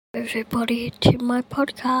everybody to my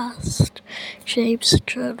podcast, James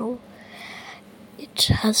Journal. It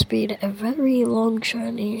has been a very long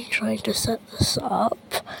journey trying to set this up.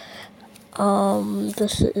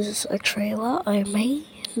 This is a trailer I may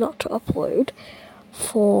not upload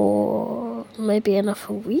for maybe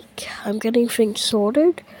another week. I'm getting things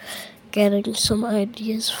sorted, getting some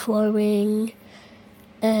ideas flowing,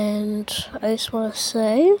 and I just want to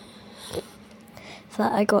say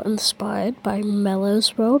that I got inspired by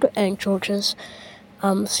Mellows World and George's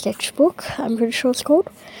sketchbook, I'm pretty sure it's called.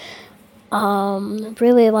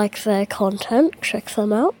 Really like their content, check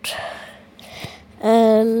them out.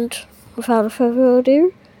 And without further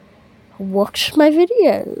ado, watch my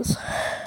videos.